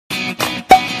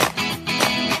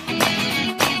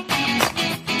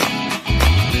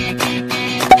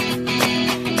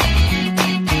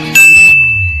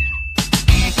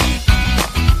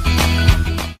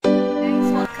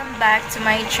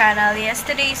my channel. Yes,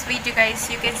 today's video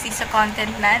guys, you can see sa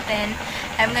content natin,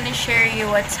 I'm gonna share you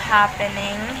what's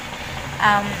happening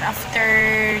after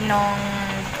nung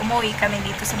umuwi kami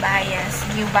dito sa bahay. Yes,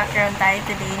 new background tayo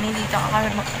today.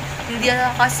 Hindi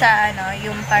ako sa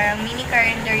yung parang mini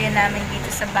carinderia namin dito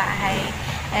sa bahay.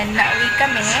 And nauwi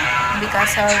kami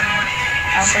because of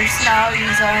personal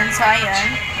reasons. So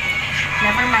ayun,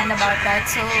 never mind about that.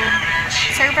 So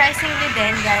surprisingly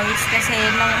din guys, kasi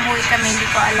nung umuwi kami hindi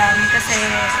ko alam, kasi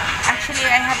actually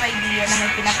I have idea na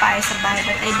may pinapaya sa bahay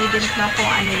but I didn't know kung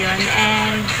ano yun.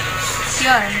 And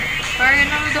yun, or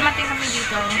nung dumating kami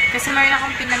dito, kasi meron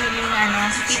akong pinamiling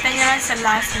kita nyo lang sa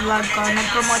last vlog ko,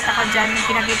 nag-promote ako dyan,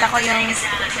 pinakita ko yung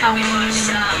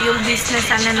business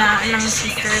ng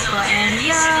sister ko. And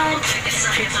yun,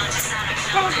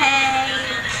 hey!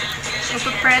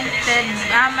 Printed,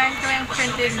 meron ko yung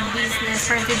printed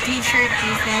t-shirt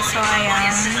business. So,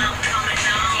 ayan.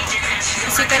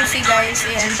 As you can see guys,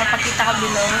 ayan, papakita ko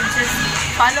below. Just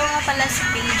follow nga pala sa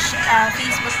page,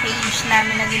 Facebook page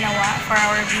namin na ginawa for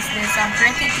our business.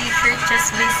 Printed t-shirt,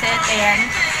 just visit.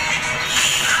 Ayan.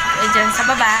 Dyan sa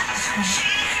baba.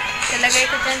 Talagay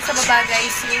ko dyan sa baba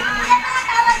guys yung...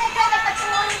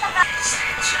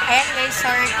 Ayan guys,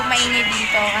 sorry kung maingay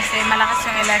dito kasi malakas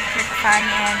yung electric fan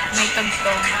and may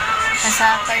tugtog.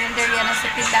 Nasa carinderia na sa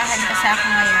tindahan kasi ako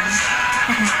ngayon.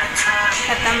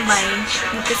 Katambay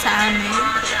dito sa amin.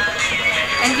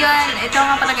 And yun, ito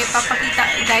nga pala guys,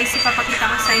 ipapakita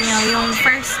ko sa inyo yung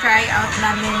first try out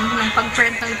namin ng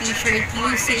pag-print ng t-shirt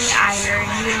using iron.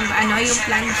 Yung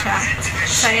plancha.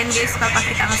 So ayan guys,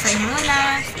 papakita ko sa inyo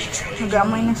muna.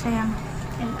 Nag-amoy na siya yan.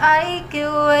 And I can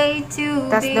wait to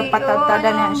tas be patad-tada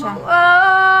na siya.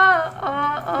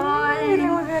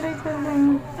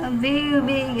 I'll be your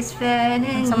biggest fan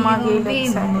and sa mga you'll be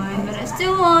gilid sa mine, but I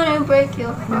still wanna break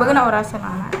your heart. Di ba na orasan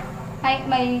na? Ay,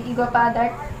 may igwa pa,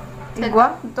 Dark.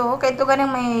 Igwa? Ito, kahit ito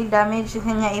ganang may damage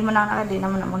kanya, imo na nakadi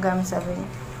naman na magamit sabi niya.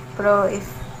 Pero if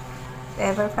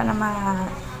ever pa na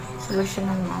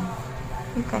ma-solutionan mo,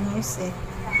 you can use it.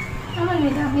 Naman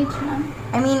may damage na.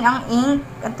 I mean, ang ink,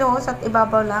 ito, sa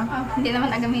ibabaw lang. Oh, hindi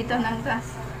naman nagamito ng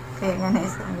glass. Kaya nga na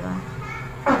isa, di ba?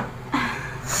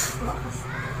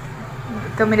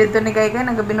 Kami dito ni Gaiga,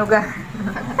 nagabinuga.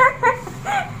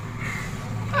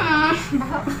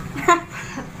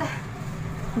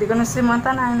 Hindi ko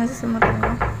nasimutan na, nasimutan ko.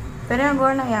 Pero yung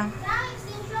gore na yan.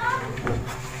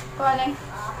 Kuhanin.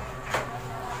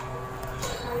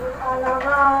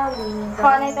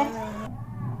 Kuhanin ito.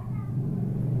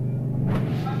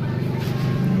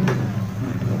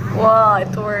 Wow,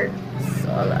 it works.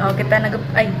 Oh, kita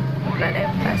ay, wala na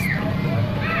yung plastic.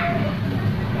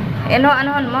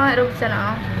 Ano mo, hirap siya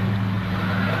na.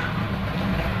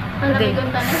 Malamigon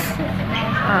tayo.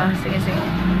 Sige.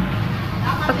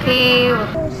 Okay.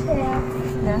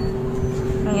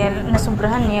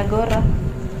 Nasubrahan niya, gora.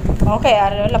 Okay,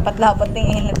 lapat-lapat ng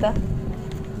init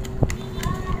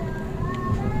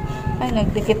Ay,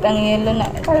 nagdikit ang yelo na.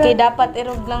 Kaya dapat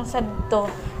irog lang sa to.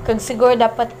 Kag siguro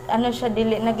dapat siya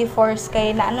dili nagi-force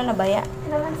kay na na baya.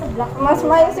 Naman sa black. Mas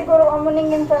mayo siguro amo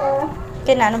ningin ta.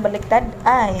 Kay na baliktad?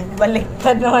 Ay,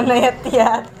 baliktad naman na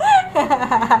yat-yat.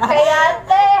 Kaya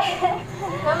ate.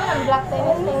 Naman ang black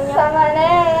tayo niya. Sama na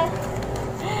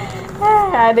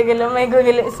Ada galo may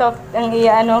gugili soft ang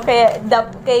iya kaya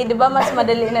di ba mas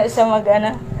madali na siya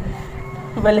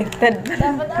baliktad.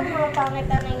 Dapat ang mga pangit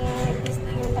na yung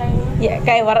try niya. Yeah,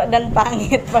 kay wara dan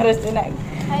pangit para sinag.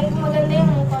 Ay, maganda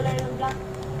yung color ng black.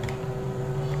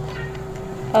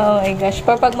 Oh my gosh.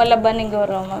 Pag malaban ni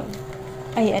Goro,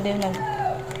 ay, maganda.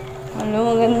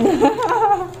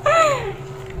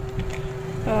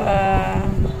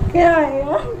 Kaya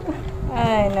yun.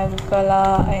 Ay,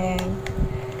 nagkalain.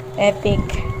 Epic.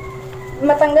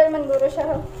 Matanggal man guro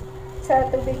siya sa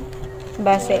tubig.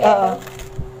 Base, oo.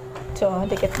 So,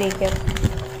 dikit-dikit.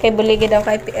 Kay buligi daw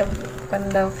kay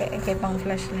pang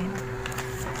flashlight.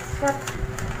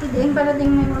 Hindi para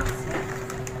ding may wax.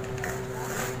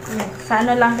 Sa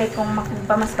lang kay kung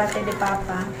magpamaspate di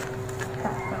papa.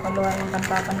 Kakuluan ng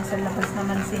papa na sa labas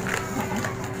naman si.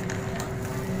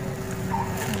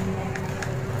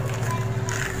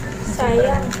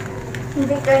 Sayang.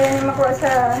 Hindi kaya niya makuha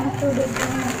sa tubig.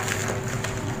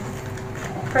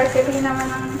 Kasi naman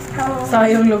ang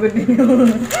sayang lugod din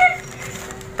yun.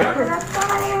 Wala pa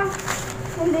kayo.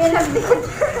 Hindi nagdikit.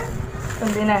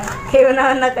 Hindi na. Kaya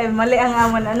na kay mali ang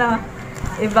amon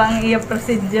ibang iya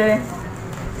procedure.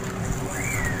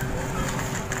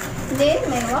 Hindi,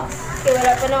 may wax. Kaya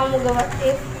wala pa na akong magawa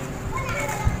tip.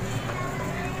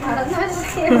 Harap naman sa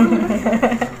siya.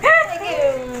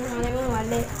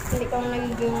 Mali. Hindi ka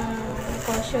nagiging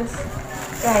cautious.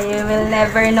 Yeah, you will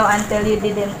never know until you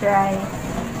didn't try.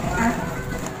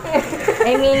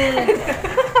 I mean,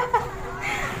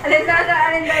 Alin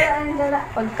dala.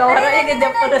 pagkawara yung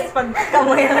ganyan po ras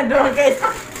pagkamoy na doon guys.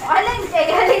 Alin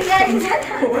dala.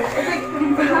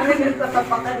 Sa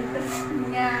tapakan.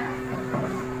 Yeah.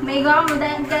 May gawa mo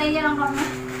dahil kain niya lang kami.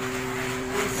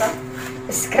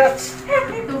 Scratch.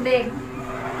 Tubig.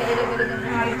 Kaya ilog-ilog na.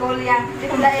 Alcohol yan.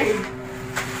 Ito dahil.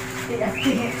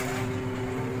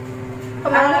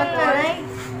 Pamangan na rin.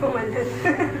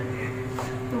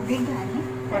 Tubig gani.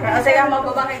 Kasi ang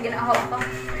mababa kay ginahaw pa.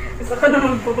 Gusto ko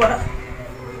naman baba.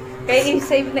 Kaya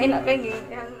i-save na ina kay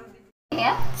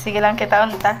Yeah? sige lang kita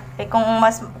unta. Kaya kung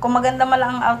maganda man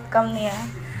lang ang outcome niya.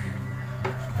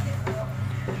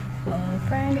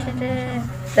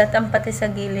 Datang pati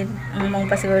sa gilid. Ang mong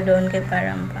pasiguro doon kay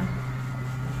parang pa.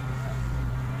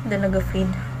 Doon nag-feed.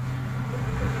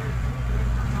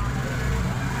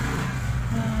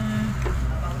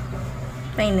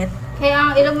 Mainit. Kaya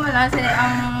ang ilog mo lang,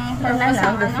 ang purpose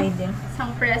Ang ng feeding.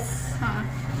 isang press.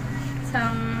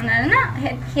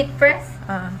 Heat press.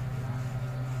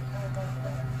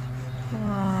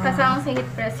 Wow. Kasama sa heat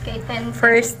press kay 10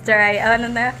 First try. Ano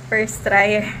na? First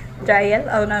try. Trial?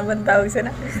 Ano na bang tawag sa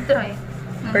na? destroy.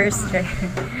 First try.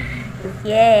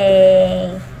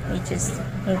 Yay! We just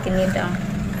nito.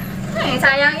 Ay,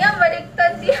 sayang yan.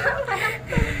 Baliktad yan.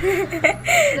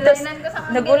 Dalayinan ko sa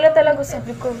kanila. Nagulat talaga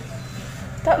sabi ko.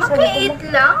 Maki-8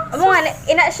 lang? Amo nga,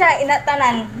 ina siya,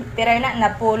 inatanan. Pero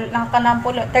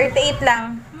nakakanapulo. 38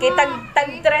 lang. Kay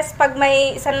tag-tres pag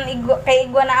may isang kay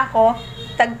igwa na ako,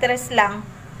 tag-tres lang.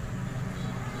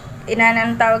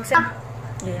 Inanan tawag sa...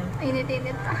 Yeah.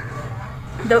 Init-init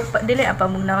Dili apa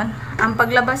mong naman. Ang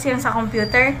paglabas yan sa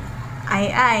computer,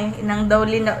 inang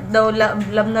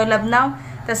labnaw.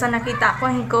 Tapos nakita ko,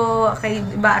 hinko kay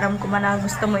iba aram ko man na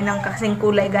gusto mo inang kasing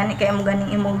kulay gani, kaya mo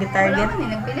ganing imong Wala gitarget. man,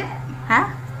 nagpilit. Ha?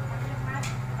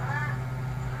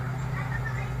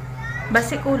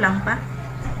 Basi kulang pa.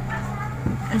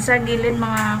 Ang sa gilid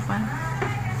mga pan.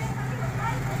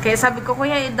 Kaya sabi ko,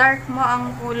 kuya, i-dark mo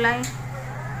ang kulay.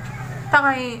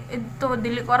 Takay, ito,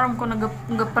 dili ko aram ko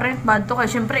nag-print ba ito. Kaya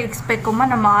syempre, expect ko man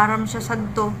na maaram siya sa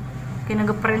ito. Kaya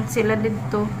nag-print sila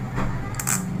dito.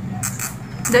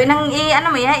 Doon nang ano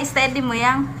mo yan, steady mo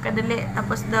yan. Kadali.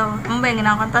 Tapos daw, ano ba yung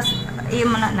ginakon? Tapos,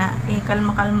 mo na,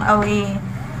 kalma-kalma. O,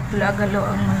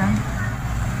 galo-galoan mo lang.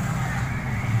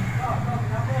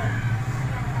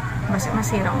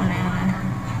 Masira mo na yung ano.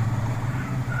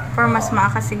 For mas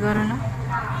maakas siguro, no?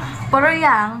 Pero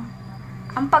yang,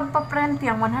 ang pagpa-print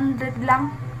yang 100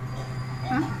 lang.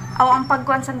 Huh? Aw ang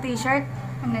pagkuhan sa t-shirt.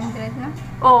 100 na?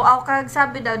 Oh, aw kag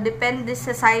sabi daw depende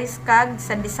sa size kag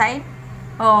sa design.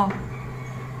 Oh.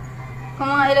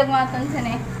 Kung mga ilog matan sa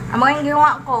eh. Ang mga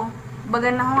ginawa ko, baga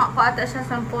na ko ata siya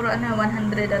sa puro 100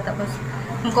 at tapos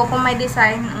kung may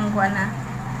design ang kuha na.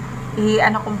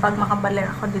 Ano kung pag makabalik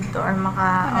ako dito or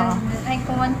Ay,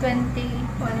 kung 120,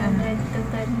 100 to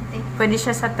 20. pwede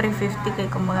siya sa 350 kay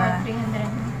kung Or mga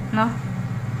 300. no?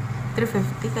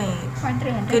 350 kay Or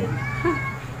 300. kid.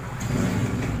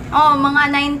 Oh,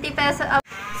 mga 90 pesos.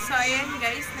 So, ayan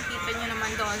guys, nakita nyo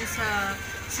naman doon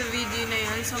sa video na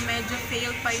yun. So, medyo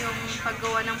failed pa yung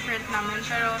paggawa ng print namin.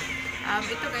 Pero,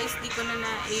 ito guys, di ko na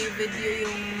na-video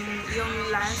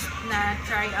yung last na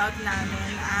tryout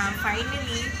namin.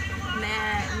 Finally,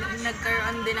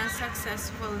 nagkaroon din ng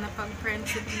successful na pag-print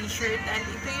sa t-shirt. And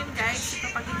ito yun guys,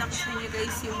 ipapakita ko sa inyo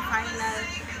guys yung final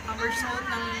result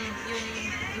ng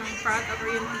product or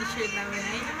yung t-shirt namin.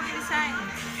 Ayun yung mga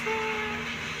designs.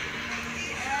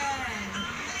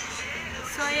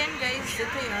 So, ayan guys,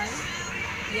 ito yun.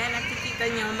 Yan, nakikita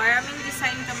nyo. Maraming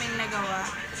design kaming nagawa.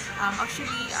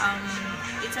 Actually,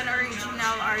 it's an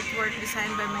original artwork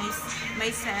designed by my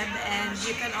Seb, and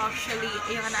you can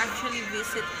actually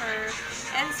visit her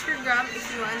Instagram if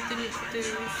you want to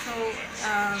show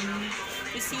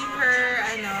to see her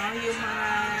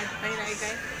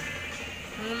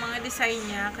yung mga design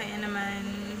niya. Kaya naman,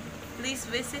 please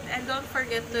visit and don't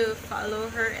forget to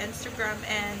follow her Instagram,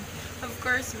 and of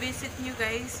course visit nyo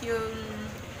guys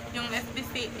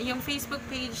yung Facebook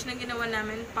page na ginawa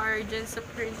namin para dyan sa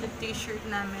printed t-shirt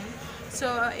namin. So,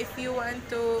 if you want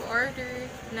to order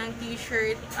ng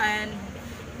t-shirt, and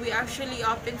we actually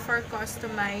open for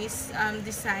customized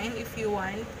design if you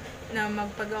want na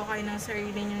magpagawa kayo ng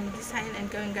sarili nyong design and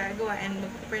kayong gagawa and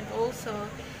mag-print also.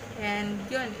 And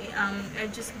yun, I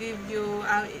just give you,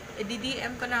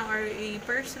 i-DM ko na or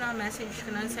i-personal message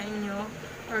ko na sa inyo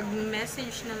or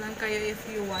message na lang kayo if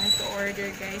you want to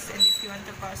order guys, and if you want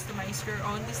to customize your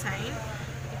own design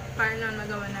para na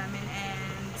magawa namin.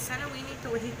 And sana we need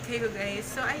to wait kayo guys.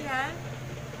 So ayan,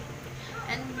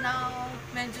 and now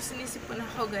medyo sinisipon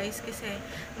ako guys kasi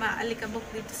maalikabok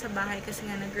dito sa bahay kasi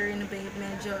nga nag-renovate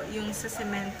medyo yung sa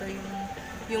semento,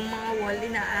 yung mga wall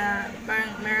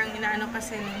parang merong inaano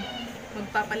kasi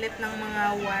magpapalit ng mga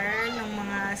wire, ng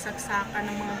mga saksakan,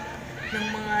 ng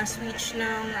mga switch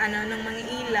ng mga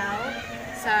ilaw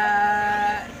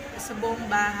sa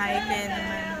buong bahay. Kaya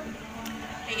naman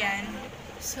ayan.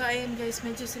 So, ayun guys,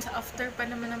 medyo after pa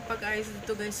naman ng pag-ayos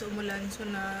dito guys, umulan. So,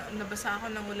 nabasa ako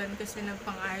ng ulan kasi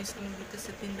nagpang-ayos kami dito sa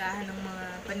tindahan ng mga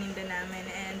paninda namin.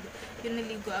 And, yun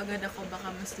naligo agad ako, baka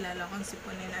mas lalo akong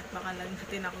sipunin at baka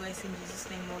lagnatin ako guys in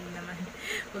Jesus name.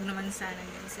 Huwag naman sana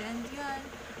guys. And yun,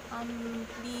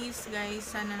 please guys,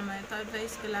 sana naman, ito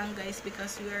advice ko lang guys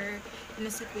because we are in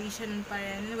a situation pa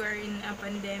rin, we are in a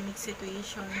pandemic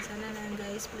situation. Sana lang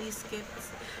guys, please keep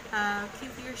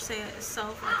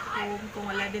yourself at home. Kung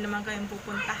wala din naman kayong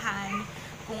pupuntahan,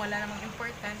 kung wala namang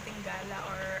importanteng gala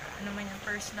or ano man yung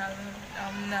personal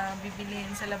na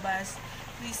bibiliin sa labas,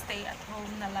 please stay at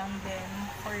home na lang din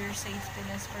for your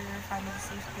safetyness, for your family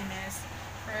safetyness,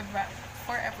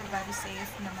 for everybody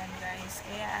safe naman guys.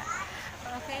 Kaya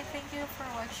okay, thank you for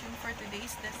watching for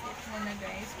today's. That's it muna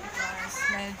guys because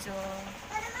medyo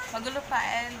magulo pa,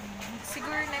 and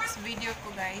siguro next video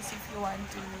ko guys, if you want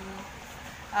to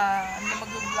na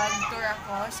mag-vlog tour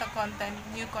ako sa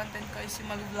new content ko is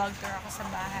yung mag-vlog tour ako sa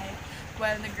bahay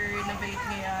while nag-renovate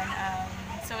ngayon.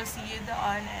 So see you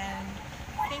doon, and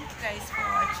thank you guys for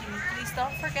watching. Please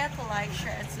don't forget to like,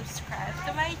 share, and subscribe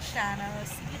to my channel.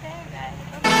 See you there guys.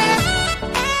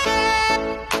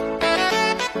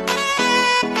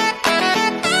 Bye-bye.